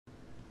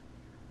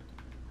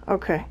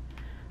Okay.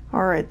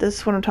 Alright, this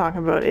is what I'm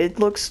talking about. It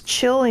looks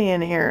chilly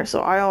in here,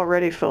 so I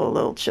already feel a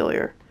little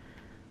chillier.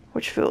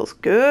 Which feels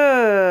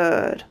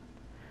good.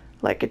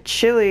 Like a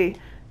chilly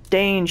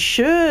Dane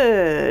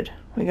should.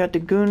 We got the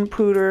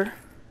gunpowder.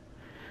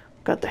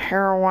 Got the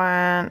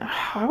heroin.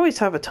 I always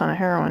have a ton of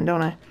heroin,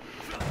 don't I?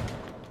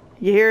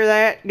 You hear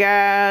that,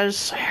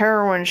 guys?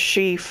 Heroin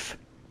sheaf.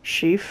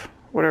 Sheaf?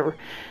 Whatever.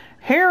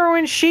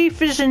 Heroin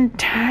sheaf is in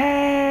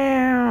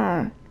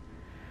town.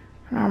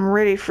 I'm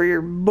ready for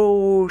your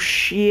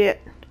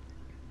bullshit.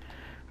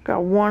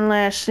 Got one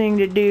last thing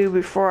to do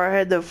before I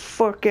head the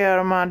fuck out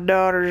of my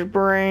daughter's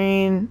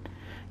brain.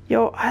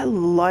 Yo, I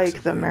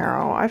like the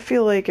marrow. I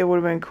feel like it would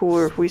have been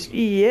cooler if we...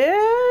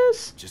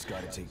 Yes? Just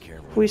gotta take care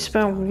of If we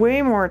spent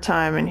way more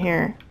time in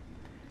here.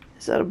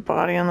 Is that a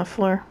body on the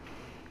floor?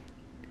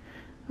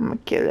 I'm gonna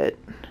kill it.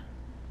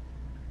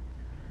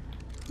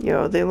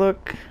 Yo, they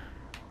look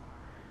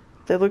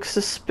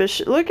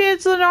suspicious. Look,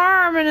 it's an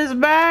arm in his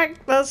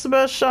back. That's the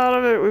best shot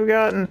of it we've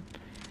gotten.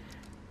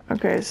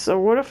 Okay, so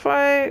what if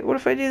I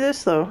do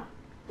this though?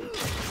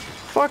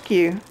 Fuck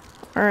you.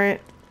 All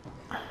right.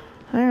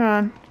 Hang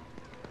on.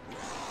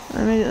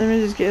 Let me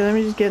just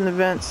get in the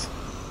vents.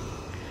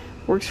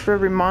 Works for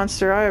every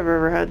monster I've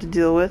ever had to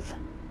deal with.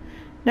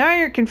 Now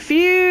you're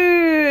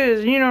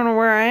confused. You don't know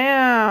where I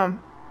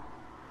am.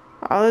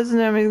 Oh, listen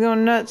to him. He's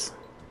going nuts.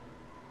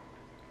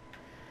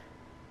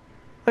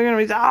 Look at him.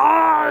 He's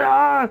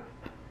ah!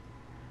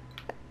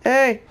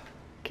 Hey,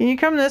 can you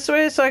come this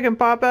way so I can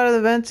pop out of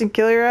the vents and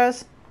kill your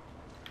ass?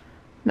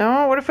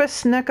 No? What if I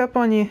sneak up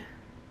on you?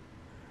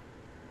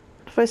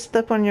 What if I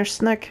step on your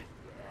sneak?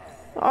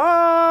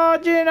 Oh,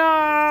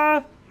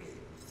 Gina!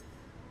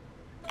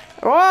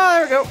 Oh,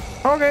 there we go.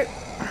 Okay.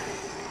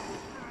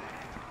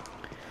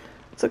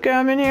 It's okay,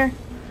 I'm in here.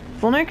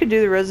 If only I could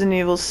do the Resident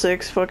Evil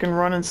 6 fucking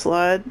run and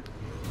slide.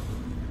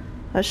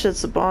 That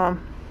shit's a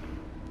bomb.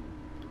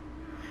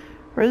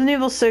 Resident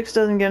Evil 6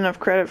 doesn't get enough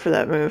credit for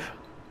that move.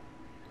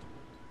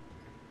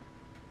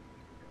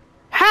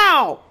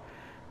 How?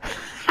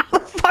 How the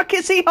fuck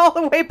is he all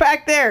the way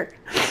back there?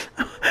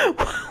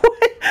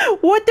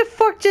 What the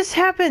fuck just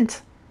happened?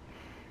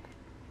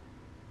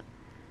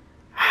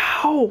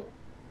 How?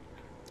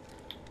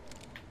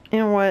 You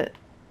know what?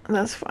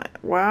 That's fine.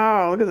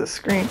 Wow, look at the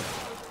screen.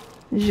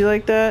 Did you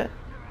like that?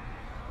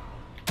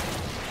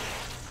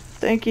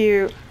 Thank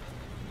you.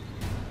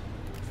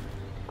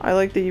 I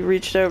like that you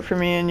reached out for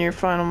me in your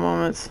final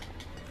moments.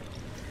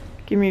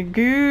 Give me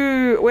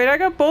goo. Wait, I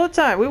got bullet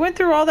time. We went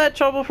through all that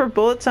trouble for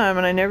bullet time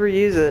and I never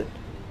use it.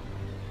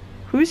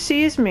 Who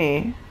sees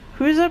me?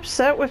 Who's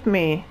upset with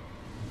me?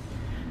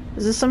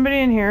 Is there somebody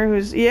in here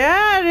who's...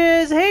 Yeah, it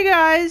is. Hey,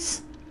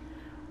 guys.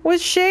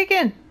 What's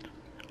shaking?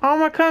 I'm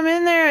gonna come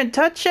in there and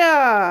touch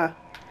ya.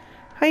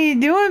 How you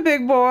doing,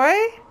 big boy?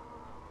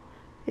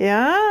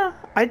 Yeah?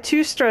 I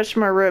too stretch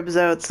my ribs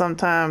out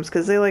sometimes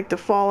because they like to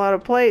fall out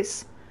of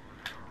place.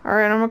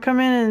 Alright, I'm gonna come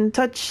in and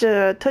touch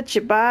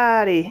your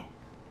body.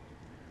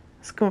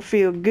 It's gonna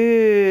feel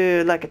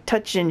good, like a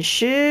touching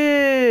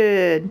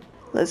should.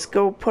 Let's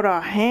go put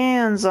our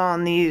hands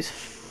on these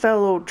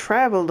fellow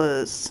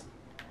travelers.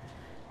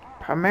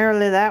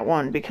 Primarily that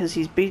one, because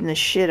he's beating the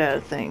shit out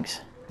of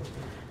things.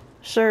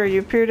 Sir, you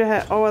appear to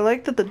have... Oh, I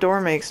like that the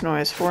door makes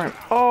noise for him.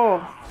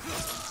 Oh!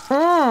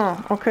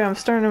 Oh! Okay, I'm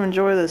starting to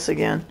enjoy this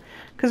again.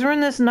 Because we're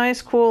in this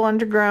nice, cool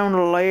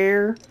underground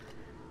lair.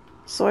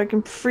 So I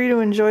can free to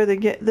enjoy the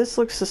game. This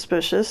looks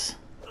suspicious.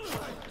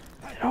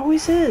 It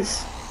always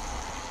is.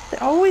 They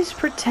always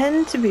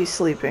pretend to be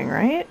sleeping,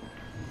 right?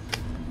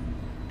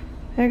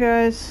 Hey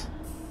guys.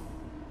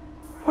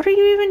 What are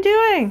you even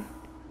doing?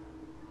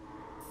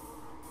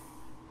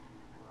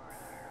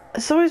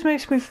 This always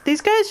makes me...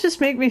 These guys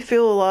just make me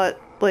feel a lot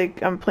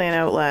like I'm playing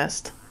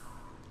Outlast.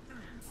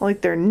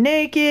 Like they're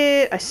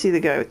naked. I see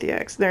the guy with the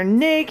axe. They're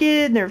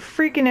naked. They're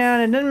freaking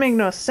out. It doesn't make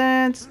no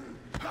sense.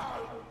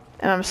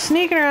 And I'm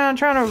sneaking around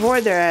trying to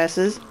avoid their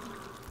asses.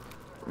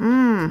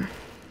 I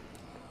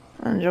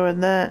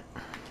enjoyed that.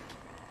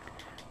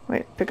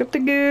 Wait, pick up the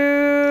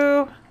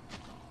goo.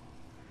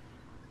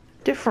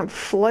 Different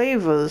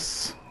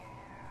flavors.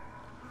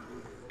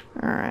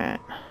 Alright.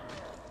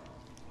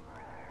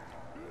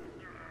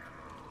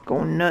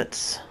 Go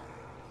nuts.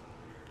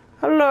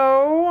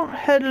 Hello,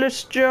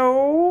 Headless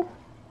Joe.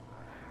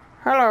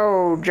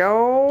 Hello,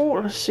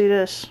 Joe. Let's see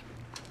this.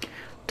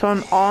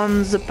 Turn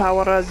on the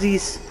power of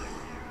this.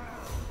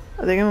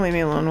 Are they gonna leave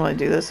me alone while I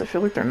do this? I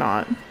feel like they're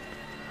not.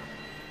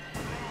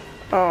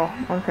 Oh,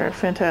 okay,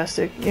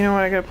 fantastic. You know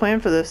what? I got a plan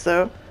for this,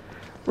 though.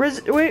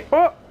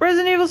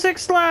 Resident Evil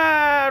 6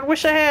 slide!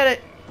 Wish I had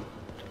it!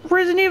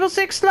 Resident Evil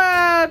 6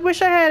 slide!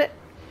 Wish I had it!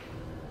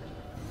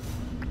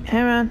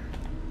 Hey, man.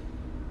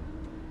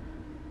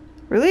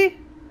 Really?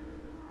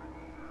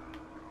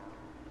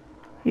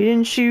 You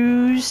didn't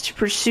choose to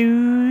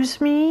pursue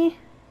me?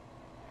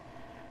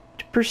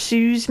 To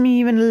pursue me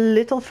even a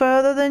little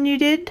further than you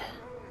did?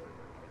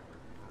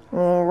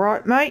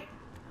 Alright, mate.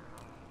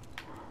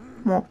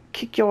 I'm gonna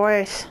kick your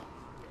ass.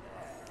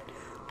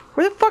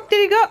 Where the fuck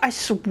did he go? I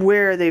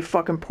swear they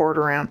fucking poured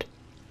around.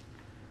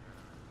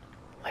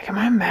 Like am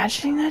I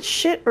imagining that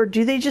shit? Or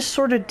do they just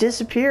sort of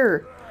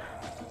disappear?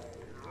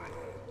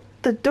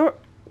 The door...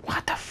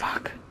 What the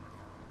fuck?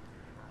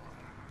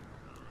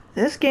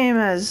 This game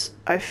has,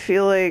 I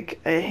feel like,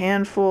 a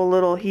handful of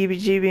little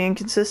heebie-jeebie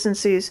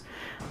inconsistencies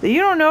that you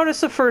don't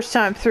notice the first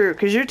time through,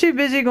 because you're too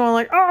busy going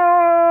like,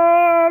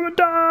 oh, I'm gonna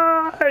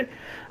die!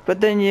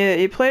 But then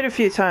you play it a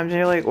few times and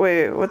you're like,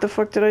 wait, what the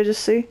fuck did I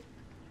just see?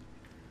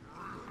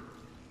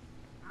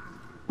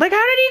 Like,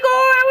 how did he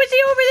go? How was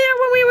he over there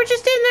when we were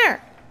just in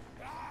there?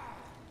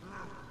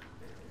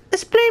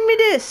 Explain me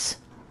this.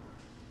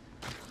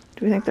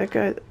 Do we think that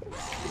guy...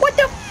 What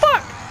the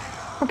fuck?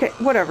 Okay,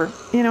 whatever.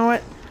 You know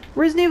what?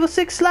 Resident Evil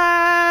 6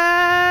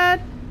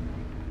 slide!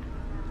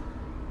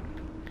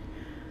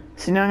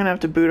 See, now I'm gonna have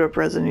to boot up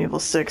Resident Evil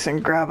 6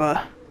 and grab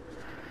a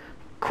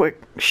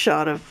quick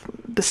shot of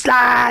the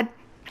slide!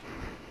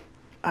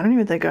 I don't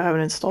even think I have it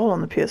installed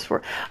on the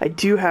PS4. I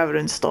do have it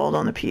installed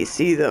on the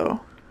PC,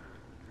 though.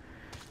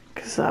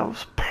 Because I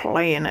was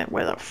playing it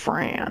with a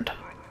friend.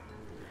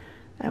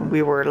 And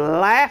we were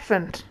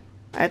laughing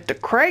at the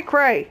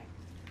cray-cray.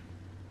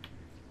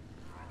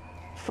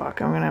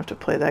 Fuck, I'm gonna have to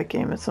play that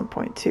game at some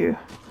point, too.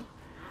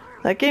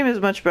 That game is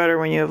much better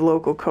when you have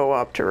local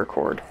co-op to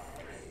record.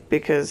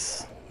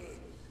 Because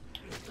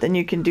then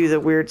you can do the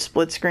weird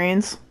split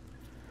screens.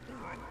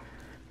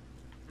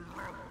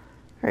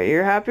 Alright,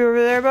 you're happy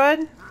over there,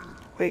 bud?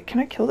 Wait, can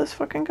I kill this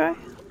fucking guy?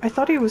 I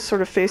thought he was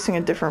sort of facing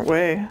a different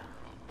way.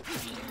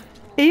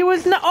 He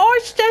was not. Oh, I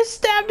just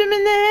stabbed him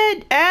in the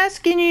head.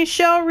 Ask and you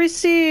shall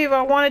receive.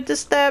 I wanted to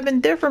stab in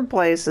different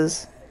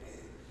places.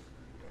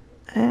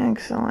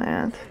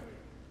 Excellent.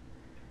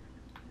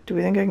 Do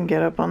we think I can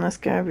get up on this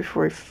guy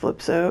before he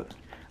flips out?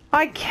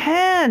 I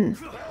can!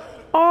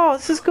 Oh,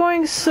 this is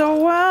going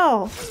so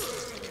well.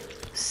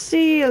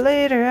 See you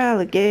later,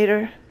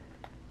 alligator.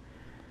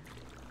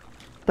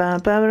 Ba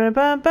ba ba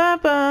ba ba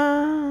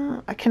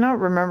ba. I cannot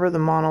remember the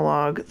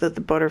monologue that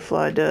the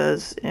butterfly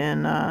does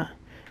in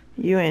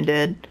You Ain't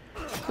Dead.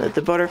 That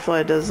the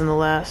butterfly does in the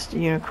last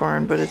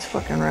Unicorn, but it's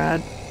fucking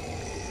rad.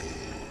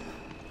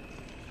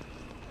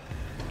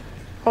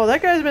 Oh,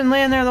 that guy's been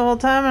laying there the whole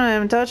time and I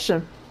haven't touched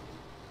him.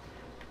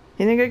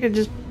 You think I could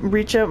just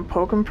reach out and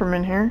poke him from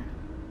in here?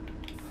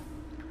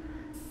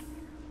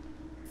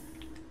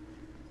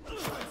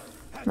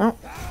 Nope.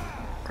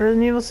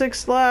 Resident Evil 6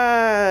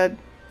 slide.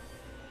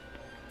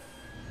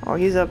 Oh,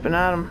 he's up and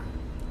at him.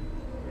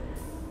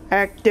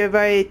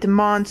 Activate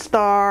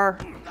monster.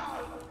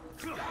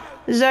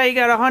 This is how you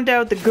gotta hunt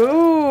out the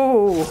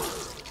goo.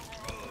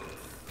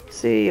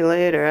 See you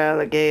later,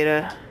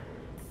 alligator.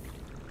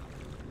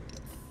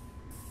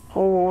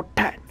 Hold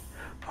tight.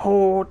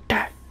 Hold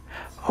tight.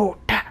 Hold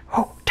tight.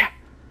 Hold tight.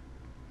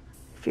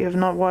 If you have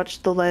not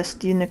watched The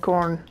Last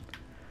Unicorn,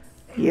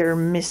 you're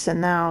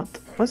missing out.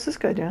 What's this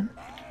guy doing?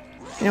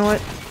 You know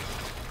what?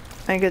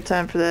 I ain't got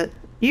time for that.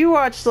 You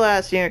watched The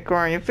Last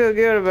Unicorn. You feel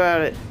good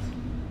about it.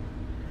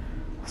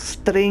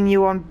 String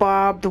you on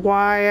barbed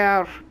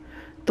wire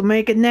to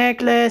make a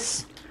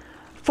necklace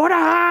for the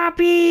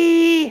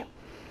hobby.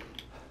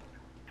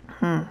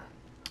 Alright,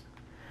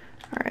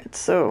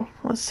 so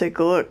let's take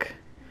a look.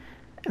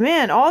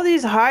 Man, all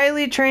these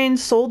highly trained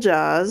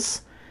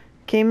soldiers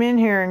came in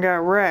here and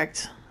got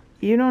wrecked.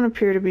 You don't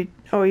appear to be...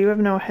 Oh, you have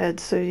no head,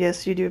 so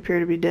yes, you do appear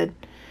to be dead.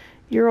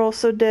 You're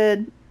also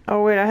dead.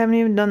 Oh wait, I haven't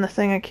even done the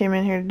thing I came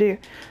in here to do.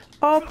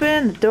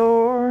 Open the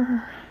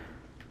door.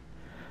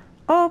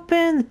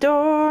 Open the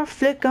door.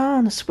 Flick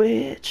on the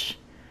switch.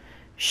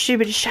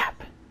 Shibbity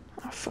shop.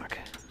 Oh fuck.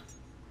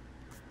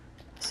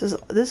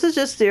 This is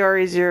just the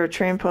RE0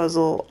 train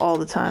puzzle all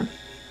the time.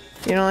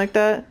 You don't like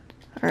that?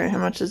 Alright, how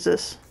much is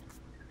this?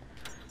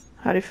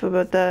 How do you feel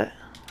about that?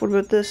 What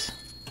about this?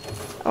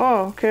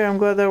 Oh, okay, I'm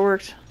glad that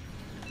worked.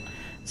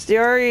 It's the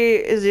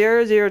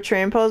RE0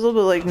 train puzzle,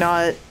 but like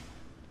not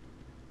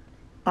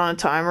on a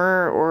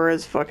timer or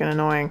as fucking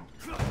annoying.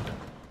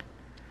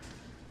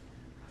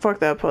 Fuck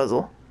that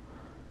puzzle.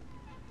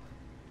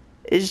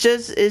 It's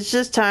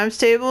just times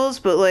tables,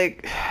 but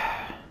like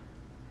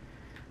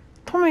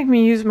don't make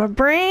me use my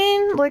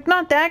brain. Like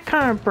not that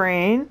kind of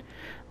brain.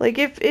 Like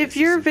if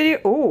your video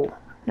oh,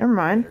 never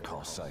mind.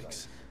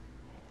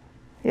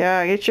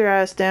 Yeah, get your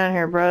ass down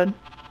here, bud.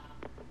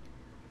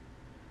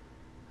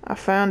 I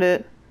found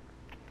it.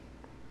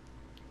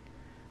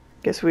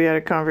 Guess we had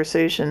a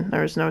conversation.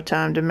 There was no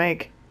time to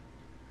make.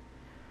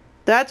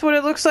 That's what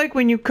it looks like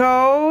when you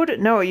code?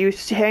 No, you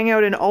hang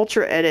out in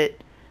Ultra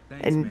Edit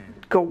and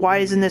go, why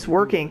isn't this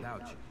working? Are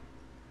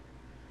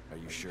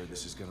you sure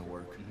this is gonna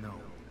work? No,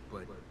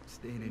 but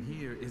staying in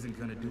here isn't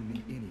gonna do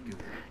me any good.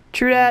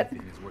 True that.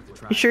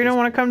 You sure you don't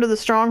want to come to the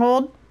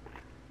stronghold?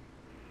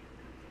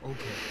 Okay,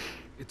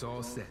 it's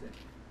all set.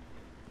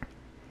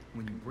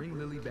 When you bring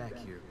Lily back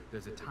here,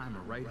 there's a timer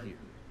right here.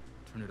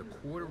 Turn it a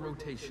quarter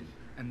rotation,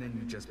 and then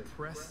you just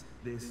press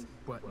this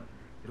button.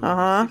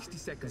 It'll take 60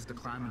 seconds to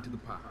climb into the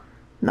pod.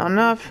 Not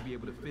enough. You'll be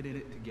able to fit in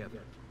it together.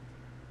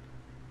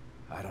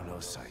 I don't know,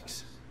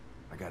 Sykes.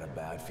 I got a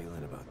bad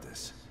feeling about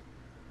this.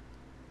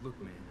 Look,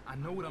 man, I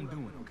know what I'm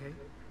doing, okay?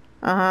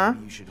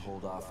 Maybe you should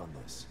hold off on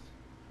this.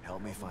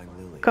 Help me find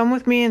Lily. Come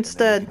with me And then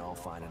instead. we can all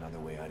find another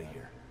way out of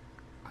here.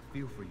 I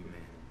feel for you,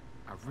 man.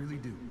 I really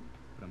do.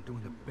 But I'm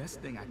doing the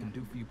best thing I can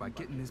do for you by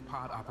getting this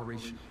pod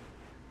operational.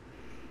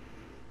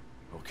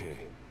 Okay.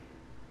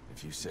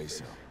 If you say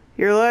so.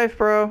 Your life,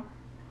 bro.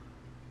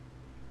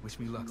 Wish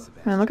me luck,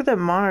 Sebastian. Man, look at that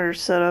monitor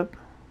setup.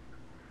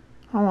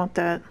 I want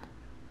that.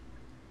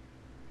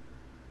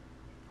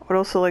 I would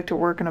also like to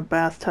work in a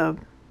bathtub.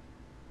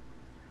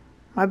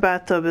 My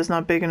bathtub is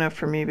not big enough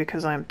for me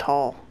because I'm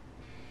tall.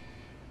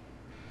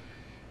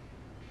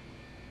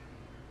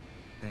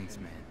 Thanks,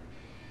 man.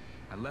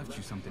 I left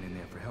you something in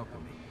there for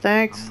helping me.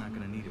 Thanks. I'm not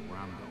gonna need it where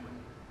I'm going.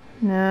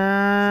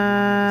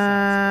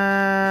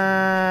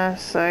 Nah,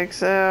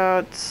 psych's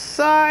out.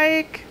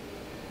 Psych!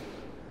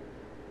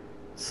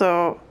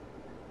 So,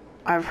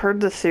 I've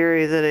heard the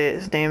theory that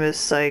his name is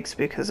Sykes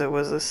because it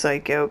was a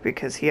psych out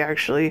because he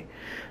actually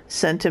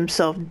sent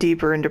himself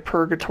deeper into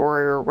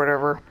purgatory or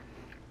whatever.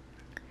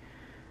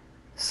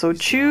 So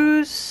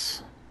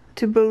choose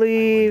to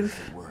believe.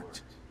 It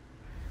worked.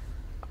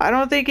 I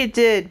don't think it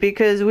did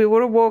because we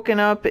would have woken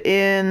up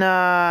in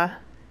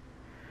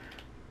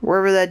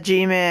wherever that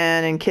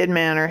G-Man and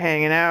Kidman are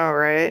hanging out,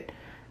 right?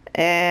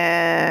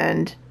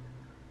 And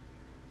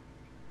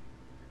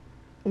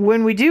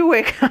when we do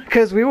wake up,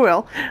 because we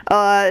will,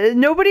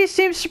 nobody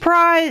seems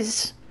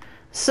surprised.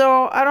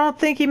 So I don't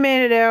think he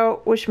made it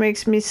out, which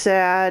makes me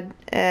sad.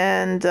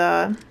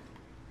 And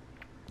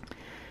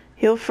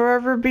he'll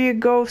forever be a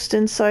ghost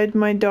inside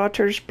my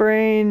daughter's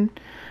brain.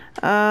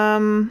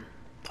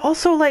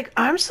 Also, like,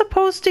 I'm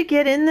supposed to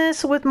get in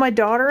this with my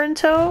daughter in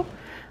tow?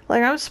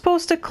 Like, I'm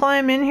supposed to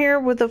climb in here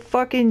with a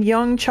fucking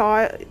young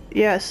child.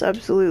 Yes,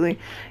 absolutely.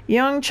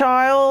 Young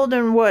child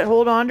and what?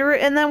 Hold on to her.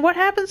 And then what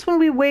happens when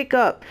we wake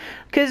up?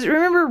 Because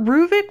remember,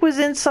 Ruvik was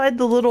inside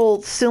the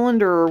little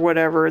cylinder or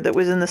whatever that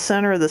was in the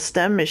center of the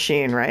STEM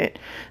machine, right?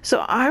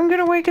 So I'm going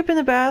to wake up in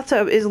the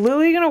bathtub. Is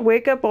Lily going to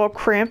wake up all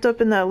cramped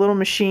up in that little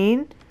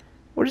machine?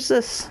 What is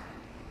this?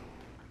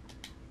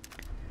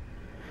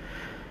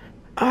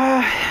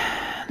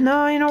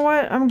 No, you know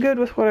what? I'm good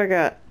with what I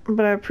got.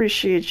 But I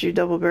appreciate you,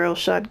 double barrel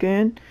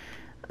shotgun.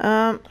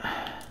 A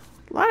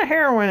lot of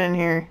heroin in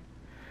here.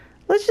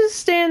 Let's just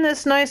stay in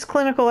this nice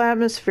clinical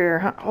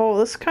atmosphere. Oh,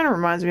 this kind of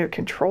reminds me of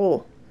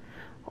Control.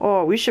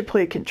 Oh, we should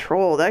play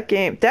Control. That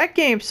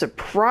game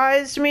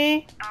surprised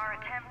me. Our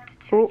attempt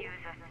to use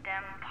a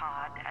STEM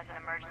pod as an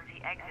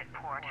emergency exit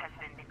port has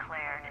been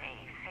declared a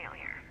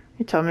failure.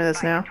 You tell me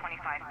this now. 25%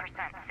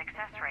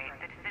 success rate,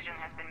 the decision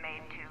has been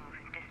made to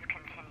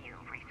discontinue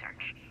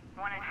research.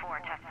 1 in 4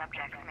 test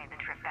subjects made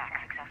the trip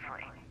back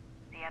successfully.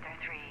 The other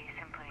 3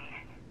 simply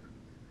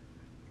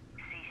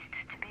ceased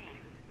to be.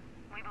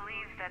 We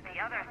believe that the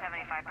other 75%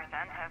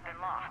 have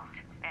been lost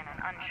in an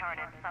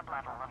uncharted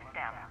sublevel of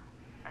STEM.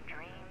 A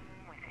dream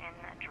within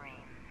a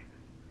dream,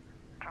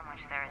 from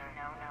which there is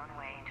no known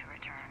way to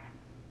return.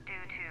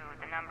 Due to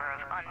the number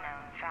of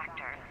unknown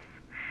factors,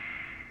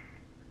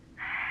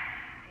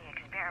 the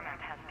experiment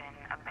has been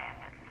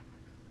abandoned.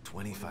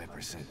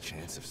 25%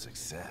 chance of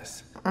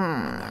success.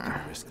 I'm not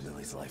gonna risk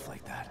Lily's life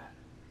like that.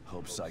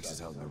 Hope Sykes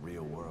is out in the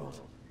real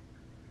world.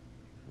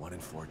 1 in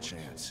 4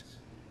 chance.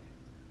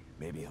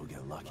 Maybe he'll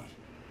get lucky.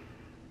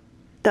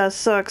 That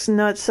sucks,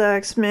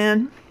 nutsacks,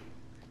 man.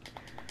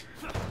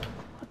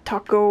 A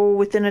taco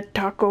within a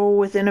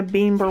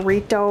bean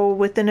burrito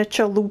within a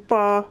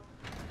chalupa.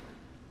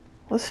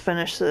 Let's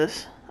finish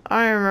this.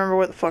 I don't remember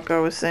what the fuck I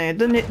was saying.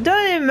 Doesn't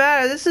even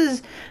matter. This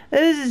is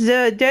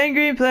Dan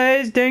Green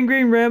Plays, Dan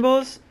Green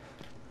Rambles.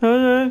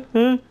 Dan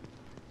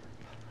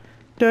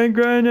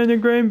Green and the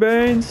Green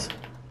Beans.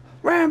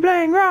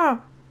 Rambling raw.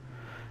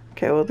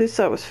 Okay, well at least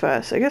that was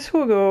fast. I guess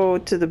we'll go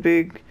to the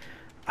big.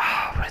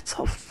 Oh, but it's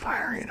all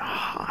fiery and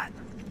hot.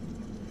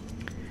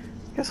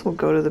 I guess we'll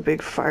go to the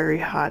big fiery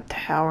hot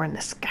tower in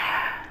the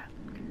sky.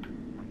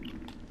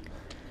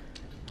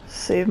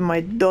 Save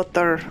my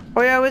daughter.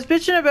 Oh yeah, I was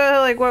bitching about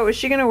how, like, what, was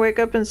she gonna wake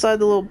up inside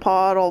the little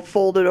pod all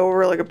folded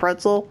over like a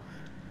pretzel?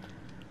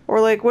 Or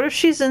like, what if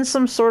she's in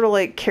some sort of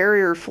like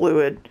carrier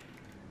fluid?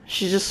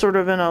 She's just sort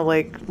of in a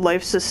like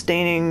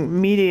life-sustaining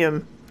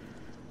medium.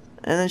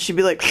 And then she'd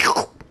be like,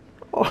 oh,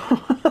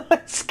 I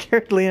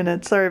scared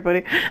Leonid, sorry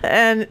buddy.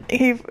 And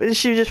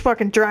she just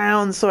fucking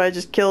drowned, so I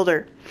just killed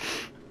her.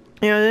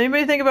 You know, did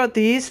anybody think about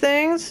these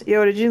things?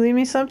 Yo, did you leave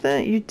me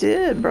something? You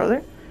did,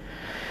 brother.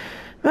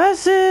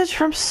 Message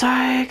from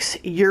Sykes,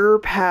 your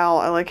pal.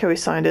 I like how he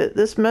signed it.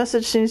 This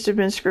message seems to have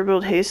been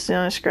scribbled hastily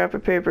on a scrap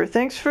of paper.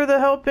 Thanks for the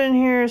help in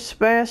here,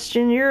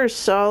 Sebastian. You're a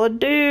solid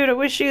dude. I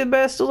wish you the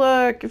best of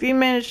luck. If you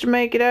manage to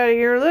make it out of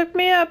here, look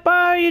me up.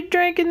 Oh, you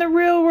drank in the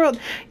real world.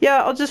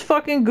 Yeah, I'll just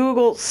fucking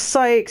Google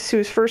Sykes,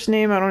 whose first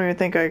name I don't even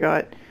think I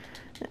got.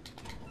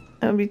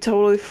 That'd be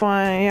totally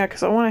fine. Yeah,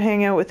 because I want to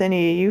hang out with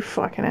any of you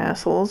fucking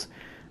assholes.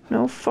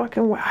 No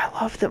fucking way. I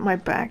love that my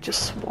back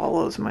just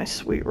swallows my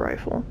sweet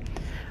rifle.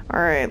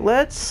 Alright,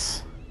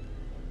 let's...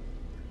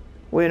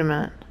 Wait a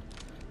minute.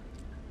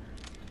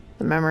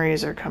 The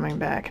memories are coming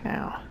back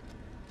now.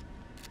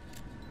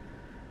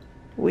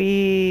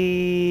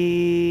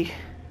 We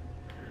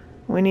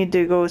need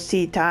to go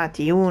see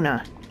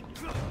Tatiana.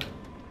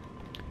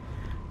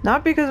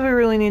 Not because we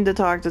really need to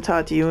talk to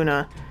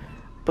Tatiana,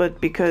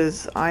 but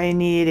because I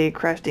need a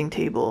crafting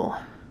table.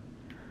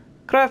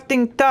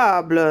 Crafting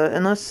table!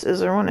 Unless,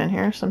 is there one in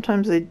here?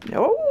 Sometimes they...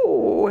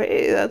 Oh,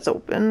 hey, that's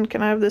open.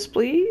 Can I have this,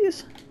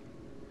 please?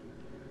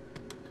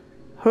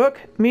 Hook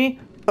me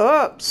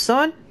up,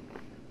 son!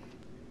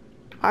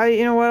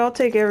 You know what? I'll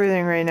take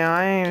everything right now.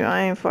 I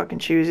ain't fucking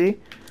choosy.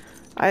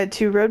 I had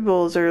 2 Red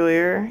Bulls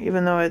earlier,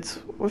 even though it's...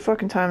 What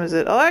fucking time is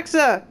it?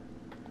 Alexa!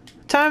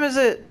 What time is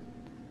it?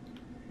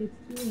 It's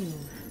 2 a.m.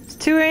 It's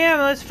 2 a.m.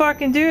 Let's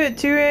fucking do it.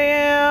 2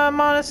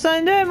 a.m. on a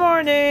Sunday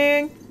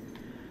morning.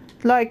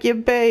 Like your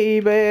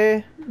baby.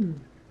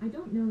 I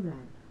don't know that.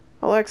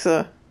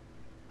 Alexa,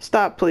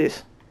 stop,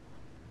 please.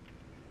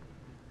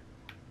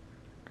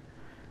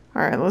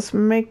 Alright, let's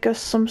make us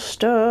some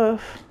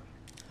stuff.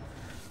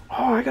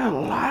 Oh, I got a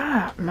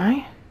lot,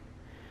 man.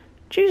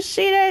 Did you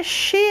see that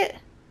shit?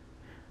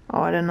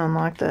 Oh, I didn't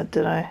unlock that,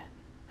 did I?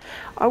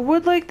 I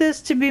would like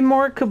this to be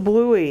more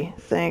kablooey.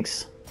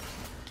 Thanks.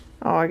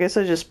 Oh, I guess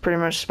I just pretty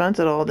much spent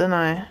it all, didn't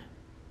I?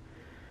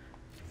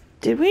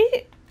 Did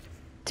we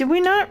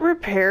not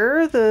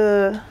repair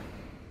the...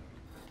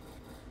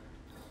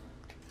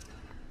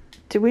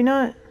 Did we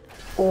not...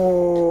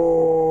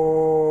 Oh,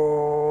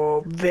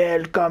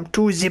 welcome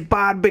to the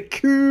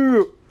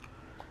barbecue!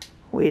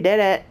 We did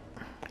it.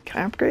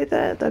 Can I upgrade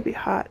that? That'd be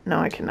hot. No,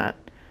 I cannot.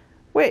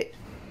 Wait,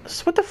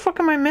 so what the fuck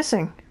am I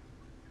missing?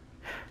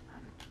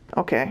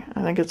 Okay,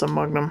 I think it's a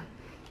Magnum.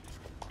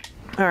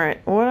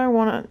 Alright, what I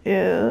want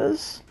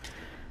is...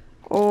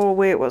 Oh,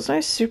 wait, wasn't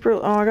I super...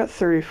 Oh, I got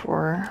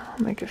 34.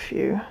 I'll make a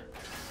few.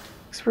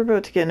 Because we're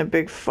about to get in a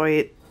big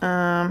fight.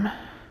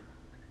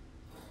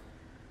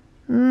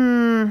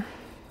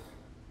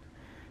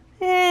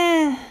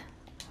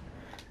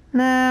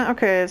 Nah,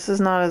 okay, this is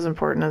not as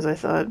important as I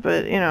thought,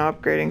 but, you know,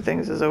 upgrading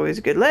things is always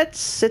good. Let's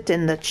sit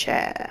in the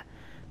chair.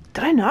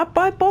 Did I not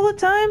buy bullet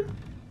time?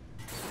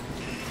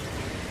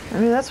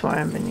 Maybe that's why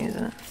I've been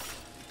using it.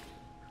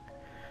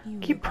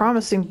 Keep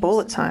promising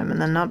bullet time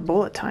and then not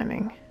bullet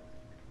timing.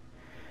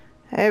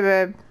 Hey,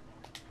 babe.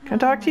 Can I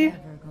talk to you? How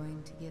am I ever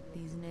going to get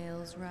these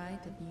nails right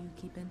if you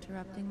keep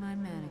interrupting my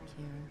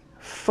manicure?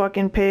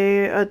 Fucking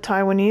pay a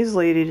Taiwanese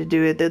lady to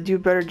do it. They'll do a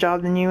better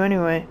job than you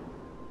anyway.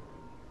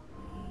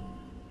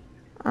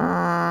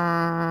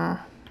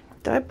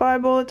 Did I buy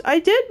bullets? I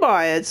did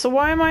buy it, so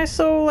why am I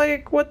so,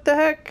 like, what the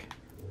heck?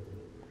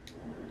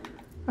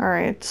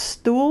 Alright,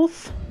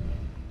 stealth.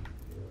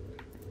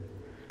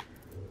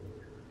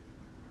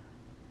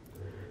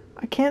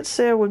 I can't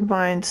say I would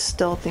mind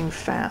stealthing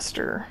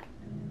faster.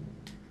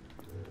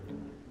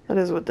 That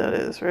is what that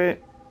is,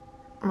 right?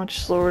 Much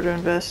slower to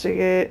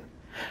investigate.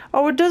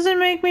 Oh, it doesn't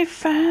make me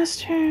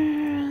faster.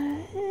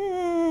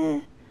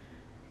 Oh,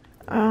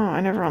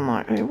 I never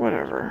unlocked. I mean,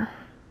 whatever.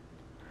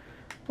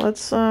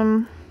 Let's,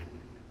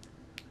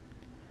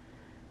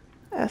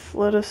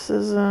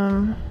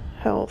 athleticism,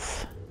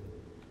 health.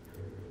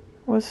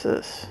 What's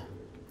this?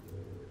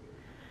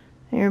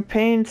 Your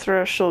pain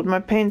threshold. My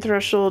pain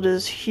threshold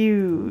is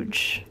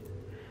huge.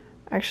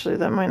 Actually,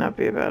 that might not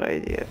be a bad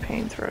idea,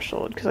 pain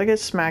threshold, because I get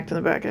smacked in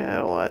the back of the head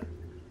a lot.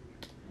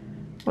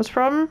 What's the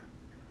problem?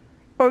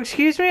 Oh,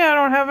 excuse me, I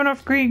don't have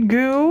enough green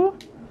goo.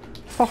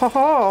 Ha ha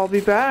ha, I'll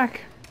be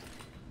back.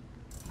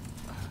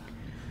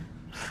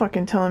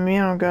 Fucking telling me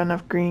I don't got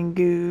enough green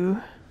goo.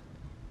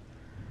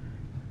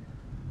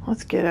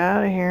 Let's get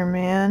out of here,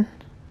 man.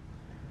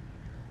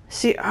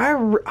 See, I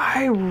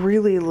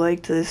really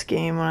liked this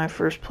game when I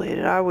first played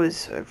it. I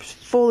was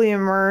fully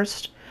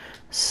immersed,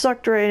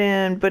 sucked right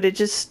in, but it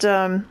just,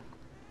 the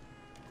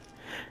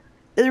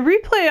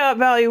replay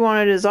value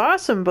on it is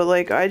awesome, but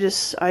like,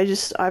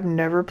 I've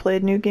never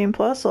played New Game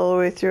Plus all the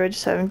way through. I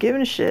just haven't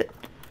given a shit.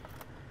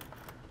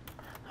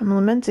 I'm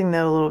lamenting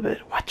that a little bit.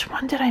 Which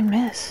one did I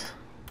miss?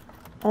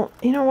 Well,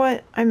 you know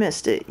what? I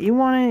missed it. You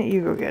want it?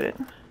 You go get it.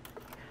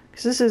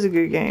 Because this is a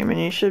good game,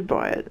 and you should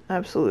buy it.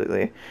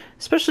 Absolutely.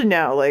 Especially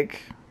now, like,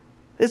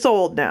 it's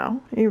old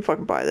now. You can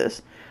fucking buy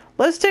this.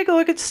 Let's take a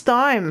look at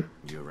Steam.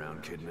 You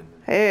around, Kidman?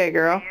 Hey,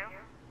 girl.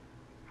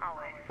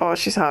 Always. Oh,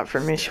 she's hot for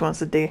me. She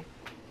wants a D.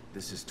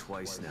 This is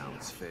twice now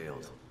it's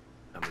failed.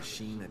 A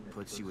machine that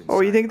puts you in. Oh,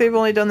 you think they've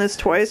only done this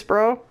twice,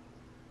 bro?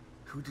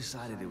 Who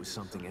decided it was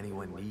something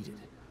anyone needed?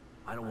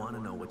 I don't want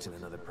to know what's in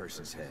another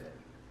person's head.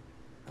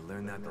 I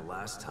learned that the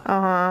last time.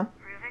 Uh-huh.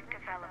 Ruvik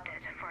developed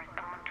it for his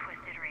own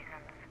twisted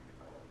reasons.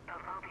 But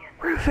Mobius...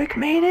 Ruvik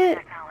made it?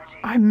 Technology.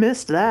 I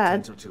missed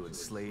that. Potential to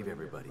enslave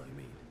everybody, you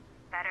mean?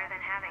 Better than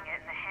having it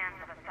in the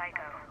hands of a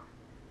psycho.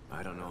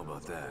 I don't know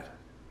about that.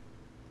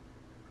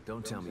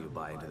 Don't tell me you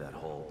buy into that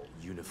whole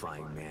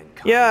unifying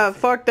mankind. Yeah,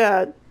 thing. fuck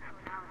that. Who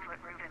knows what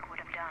Ruvik would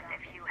have done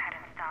if you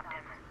hadn't stopped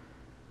him.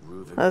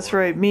 Ruvik That's or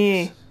right,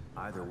 me. Mobius.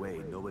 Either way,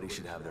 nobody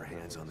should have their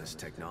hands on this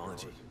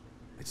technology.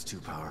 It's too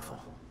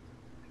powerful.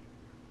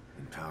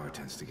 And power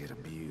tends to get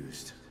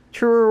abused.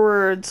 Truer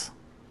words.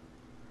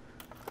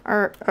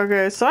 Alright,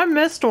 okay, so I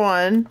missed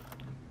one.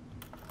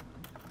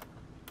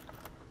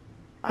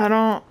 I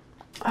don't...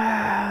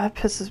 that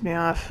pisses me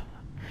off.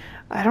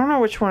 I don't know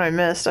which one I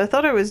missed. I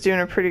thought I was doing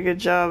a pretty good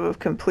job of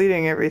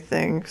completing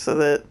everything so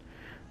that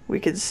we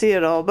could see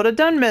it all, but I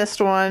done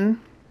missed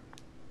one.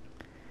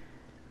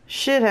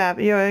 Shit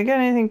happened. Yo, I got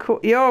anything cool?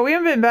 Yo, we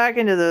haven't been back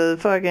into the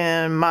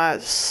fucking my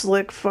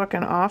slick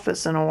fucking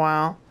office in a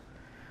while.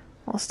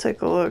 Let's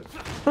take a look. Is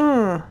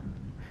there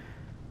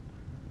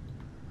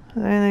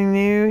anything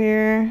new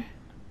here?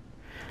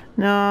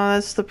 No,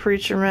 that's the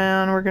preacher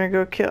man. We're gonna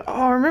go kill.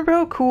 Oh, remember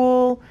how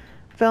cool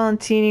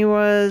Valentini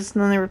was?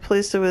 And then they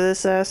replaced it with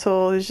this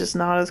asshole who's just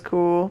not as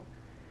cool.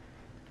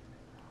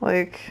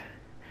 Like,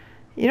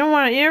 you never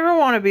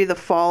want to be the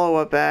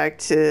follow-up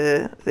act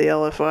to the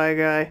LFI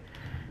guy.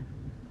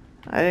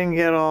 I didn't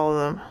get all of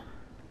them.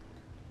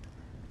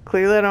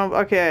 Clearly I don't.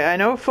 Okay, I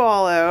know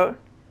Fallout.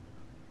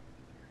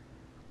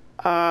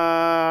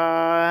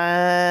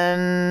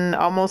 And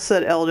almost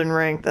said Elden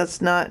Ring.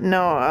 That's not.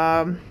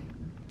 No.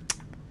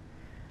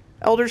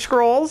 Elder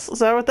Scrolls. Is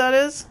that what that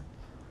is?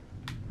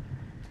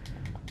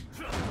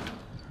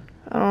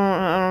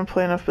 I don't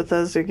play enough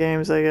Bethesda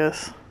games, I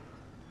guess.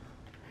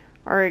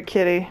 Alright,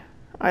 kitty.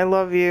 I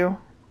love you.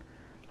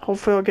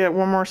 Hopefully I'll get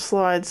one more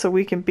slide so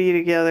we can be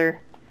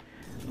together.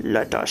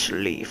 Let us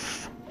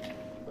leave.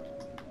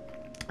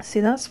 See,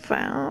 that's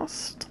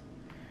fast.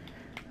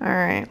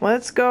 Alright,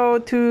 let's go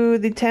to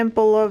the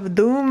Temple of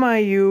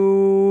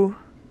Dumayu.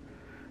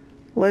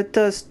 Let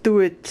us do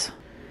it.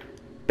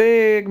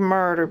 Big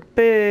murder,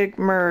 big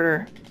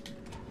murder.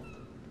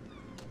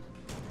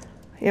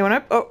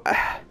 Yeah,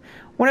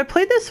 when I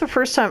played this the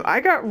first time, I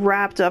got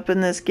wrapped up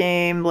in this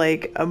game,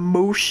 like,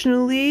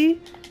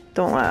 emotionally.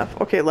 Don't laugh.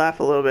 Okay, laugh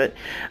a little bit.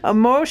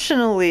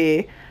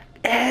 Emotionally.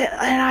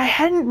 And I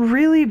hadn't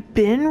really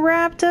been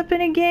wrapped up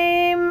in a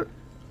game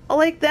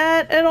like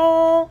that at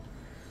all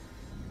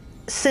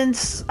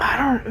since,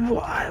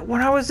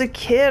 when I was a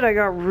kid, I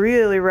got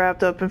really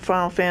wrapped up in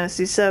Final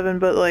Fantasy VII,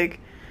 but, like,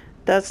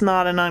 that's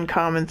not an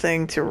uncommon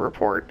thing to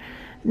report.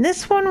 And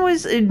this one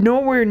was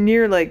nowhere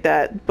near like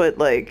that, but,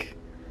 like,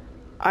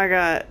 I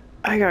got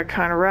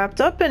kind of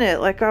wrapped up in it.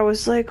 Like, I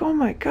was like, oh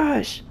my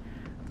gosh.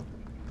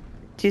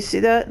 Do you see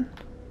that?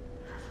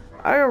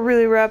 I got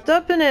really wrapped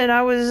up in it, and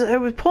I was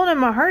pulling at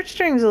my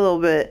heartstrings a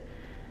little bit.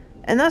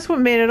 And that's what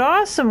made it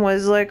awesome,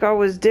 was like I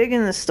was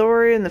digging the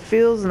story and the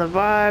feels and the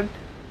vibe.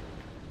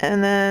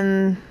 And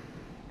then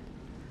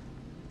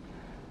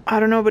I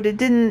don't know, but it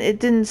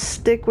didn't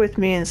stick with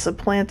me and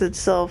supplant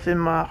itself in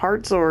my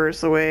heart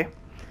sores the way,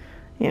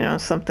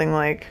 something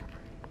like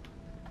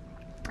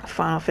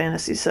Final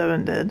Fantasy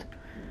VII did.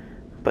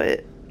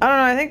 But I don't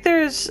know, I think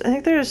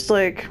there's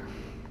like,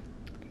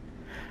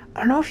 I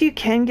don't know if you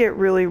can get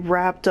really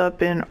wrapped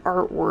up in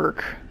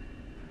artwork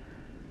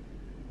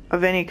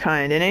of any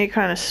kind, in any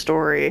kind of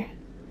story,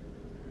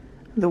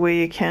 the way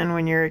you can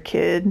when you're a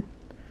kid,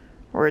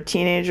 or a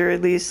teenager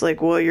at least,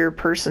 like while your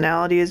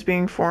personality is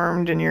being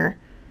formed and your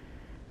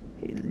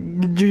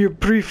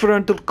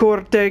prefrontal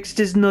cortex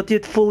is not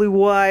yet fully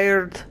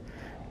wired.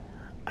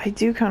 I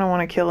do kind of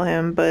want to kill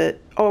him, but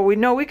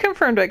we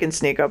confirmed I can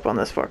sneak up on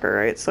this fucker,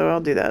 right? So I'll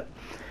do that.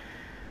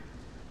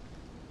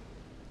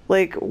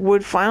 Like,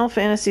 would Final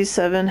Fantasy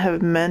VII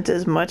have meant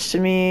as much to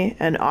me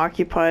and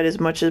occupied as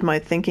much of my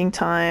thinking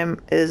time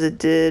as it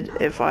did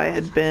if I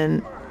had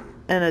been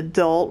an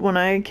adult when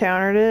I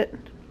encountered it?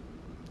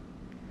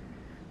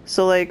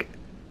 So, like,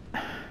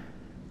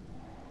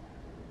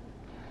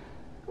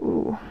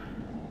 ooh,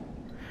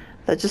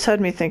 that just had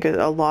me think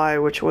a lie,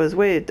 which was,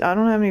 wait, I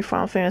don't have any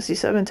Final Fantasy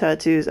VII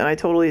tattoos, and I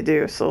totally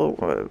do, so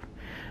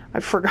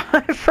I've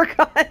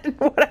forgotten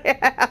what I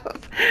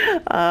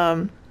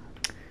have.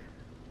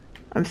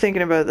 I'm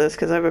thinking about this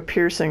because I have a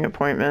piercing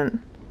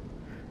appointment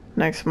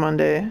next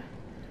Monday.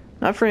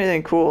 Not for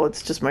anything cool,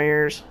 it's just my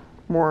ears.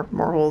 More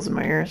holes in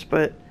my ears,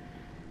 but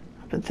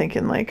I've been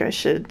thinking like I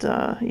should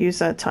use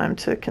that time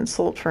to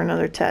consult for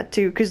another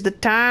tattoo because the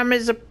time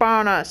is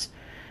upon us.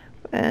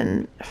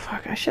 And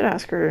fuck, I should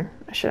ask her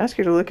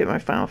to look at my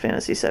Final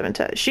Fantasy VII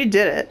tattoo. She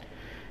did it,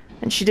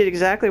 and she did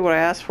exactly what I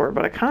asked for,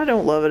 but I kind of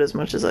don't love it as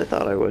much as I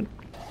thought I would.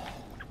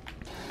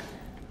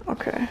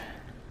 Okay.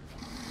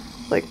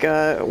 Like,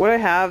 what I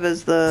have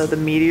is the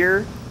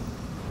meteor.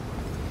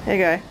 Hey,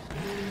 guy.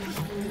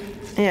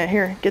 Yeah,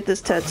 here, get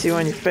this tattoo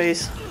on your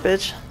face,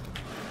 bitch.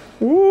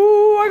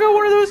 Woo, I got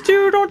one of those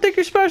too, don't think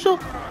you're special.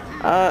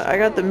 I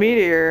got the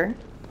meteor,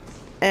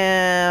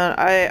 and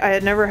I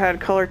had never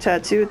had color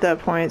tattoo at that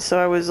point, so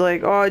I was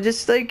like, oh,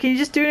 just, like, can you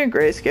just do it in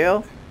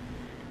grayscale?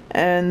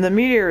 And the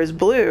meteor is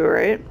blue,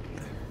 right?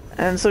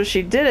 And so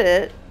she did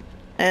it,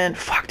 and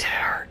fuck, did it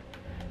hurt.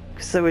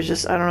 Because it was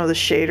just, I don't know, the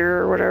shader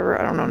or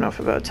whatever. I don't know enough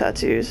about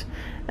tattoos.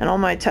 And all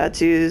my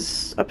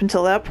tattoos up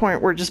until that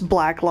point were just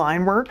black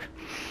line work.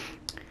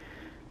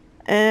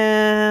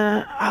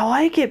 And I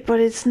like it, but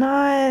it's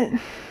not...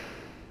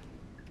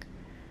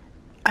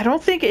 I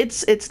don't think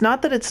it's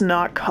not that it's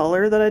not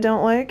color that I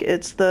don't like.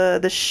 It's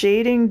the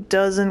shading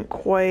doesn't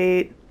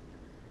quite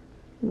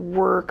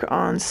work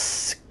on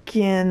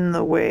skin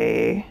the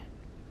way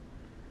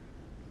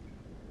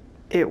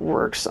it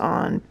works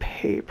on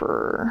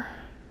paper.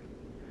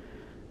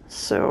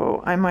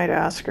 So I might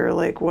ask her,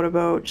 like, what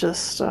about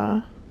just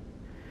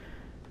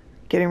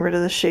getting rid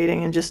of the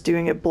shading and just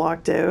doing it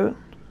blocked out?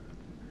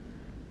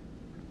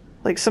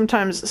 Like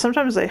sometimes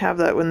they have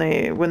that when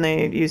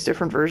they use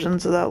different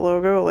versions of that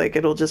logo. Like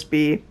it'll just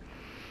be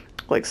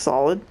like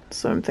solid.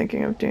 So I'm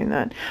thinking of doing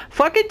that.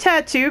 Fucking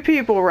tattoo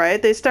people,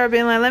 right? They start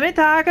being like, let me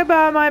talk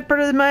about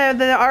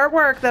the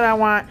artwork that I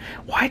want.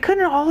 Why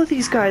couldn't all of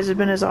these guys have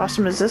been as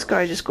awesome as this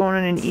guy, just going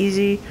in an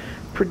easy,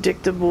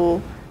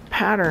 predictable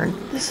pattern?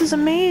 This is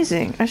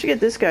amazing. I should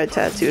get this guy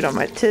tattooed on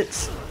my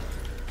tits.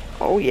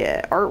 Oh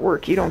yeah,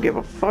 artwork you don't give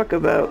a fuck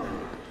about.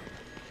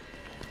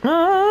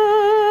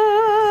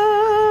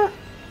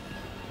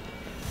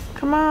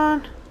 Come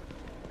on.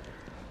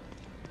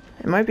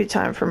 It might be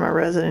time for my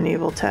Resident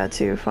Evil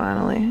tattoo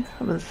finally.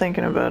 I've been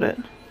thinking about it.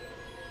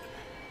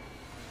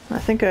 I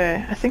think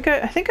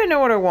I know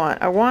what I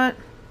want. I want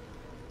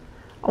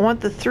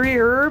the 3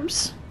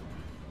 herbs,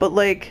 but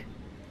like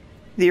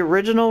the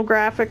original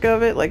graphic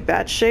of it, like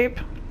that shape.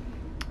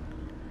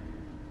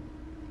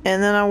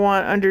 And then I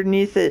want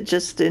underneath it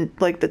just in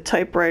like the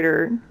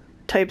typewriter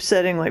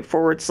typesetting, like /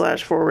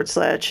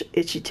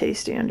 itchy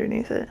tasty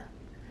underneath it.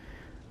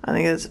 I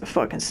think that's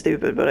fucking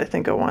stupid, but I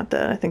think I want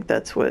that. I think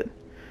that's what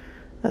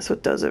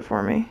does it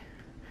for me.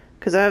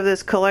 Because I have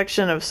this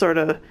collection of sort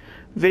of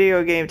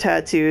video game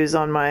tattoos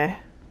on my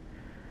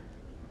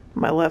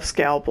left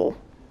scalpel.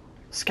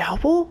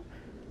 Scalpel?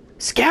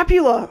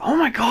 Scapula! Oh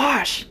my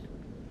gosh!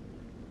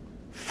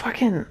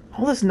 Fucking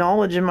all this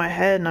knowledge in my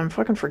head and I'm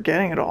fucking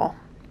forgetting it all.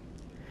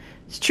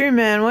 It's true,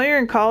 man. While you're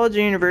in college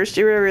or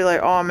university, where you're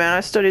like, oh man, I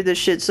studied this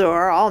shit so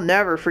hard, I'll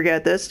never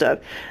forget this stuff.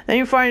 Then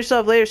you find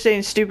yourself later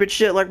saying stupid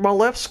shit like my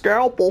left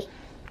scalpel.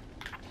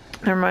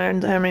 Never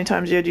mind how many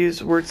times you had to use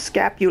the word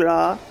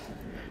scapula.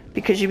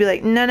 Because you'd be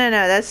like, no,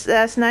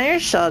 that's not your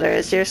shoulder,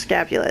 it's your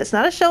scapula. It's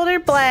not a shoulder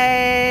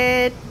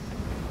blade.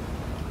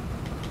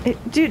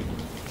 Dude,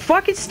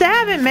 fucking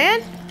stab him,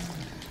 man.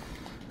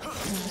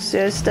 See,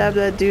 I stabbed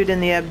that dude in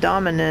the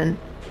abdomen.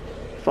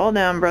 Fall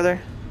down,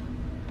 brother.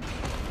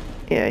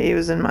 Yeah, he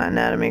was in my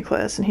anatomy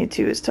class and he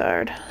too is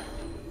tired.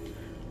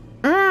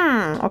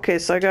 Okay,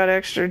 so I got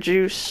extra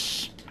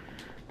juice.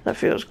 That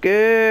feels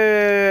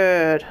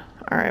good.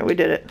 Alright, we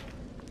did it.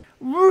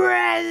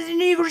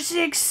 Resident Evil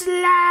 6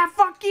 Sliiiide!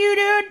 Fuck you,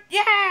 dude!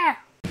 Yeah!